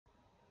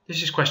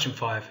This is question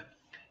 5.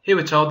 Here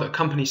we're told that a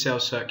company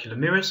sells circular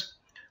mirrors.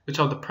 We're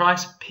told the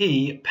price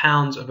P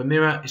pounds of a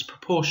mirror is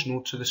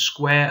proportional to the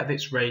square of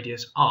its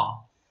radius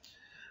R.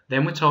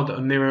 Then we're told that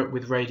a mirror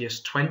with radius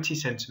 20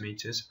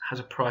 centimeters has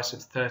a price of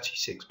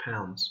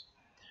 £36.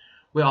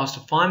 We're asked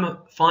to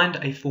find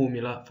a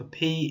formula for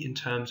P in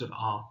terms of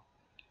R.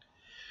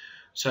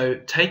 So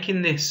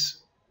taking this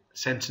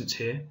sentence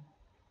here,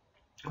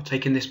 or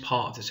taking this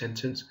part of the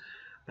sentence,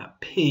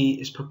 that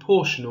P is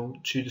proportional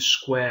to the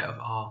square of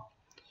R.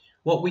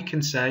 What we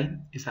can say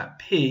is that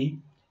P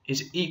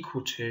is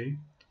equal to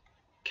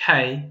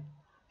K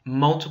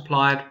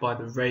multiplied by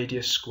the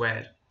radius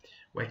squared,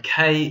 where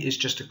K is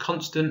just a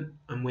constant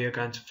and we are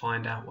going to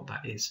find out what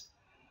that is.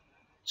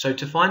 So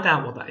to find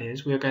out what that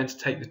is, we are going to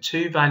take the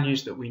two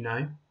values that we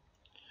know.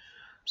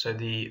 So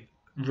the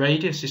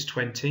radius is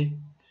 20,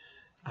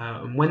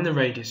 and when the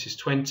radius is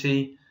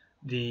 20,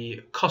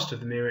 the cost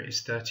of the mirror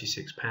is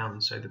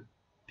 £36. So the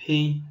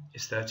P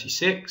is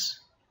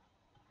 36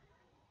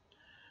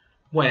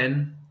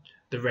 when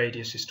the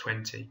radius is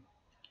 20.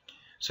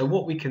 So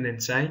what we can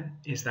then say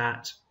is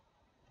that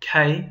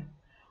K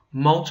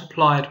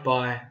multiplied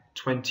by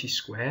 20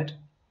 squared,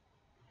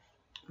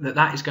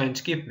 that is going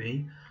to give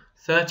me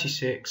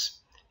 36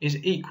 is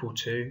equal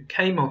to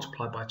K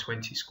multiplied by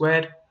 20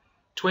 squared.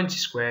 20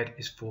 squared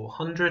is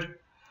 400,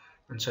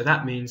 and so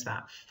that means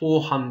that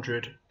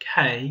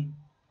 400K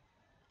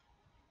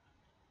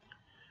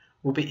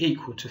will be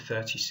equal to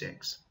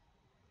 36.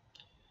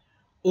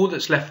 All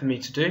that's left for me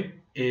to do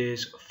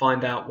is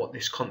find out what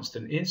this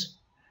constant is.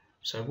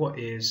 So what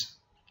is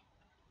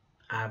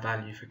our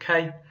value for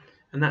K?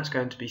 And that's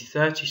going to be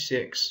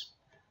 36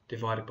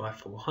 divided by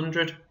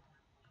 400.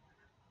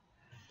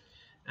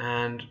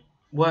 And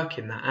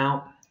working that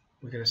out,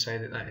 we're going to say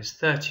that that is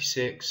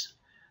 36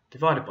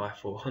 divided by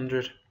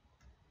 400,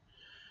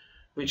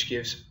 which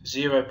gives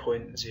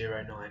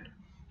 0.09.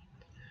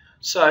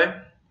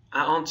 So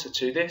our answer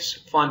to this,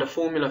 find a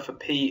formula for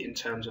P in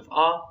terms of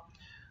R.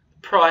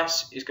 The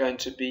price is going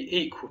to be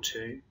equal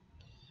to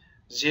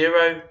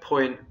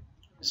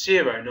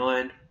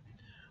 0.09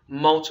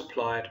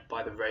 multiplied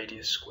by the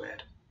radius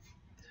squared.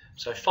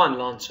 So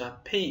final answer,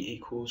 P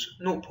equals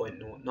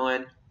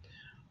 0.09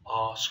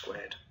 R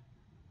squared.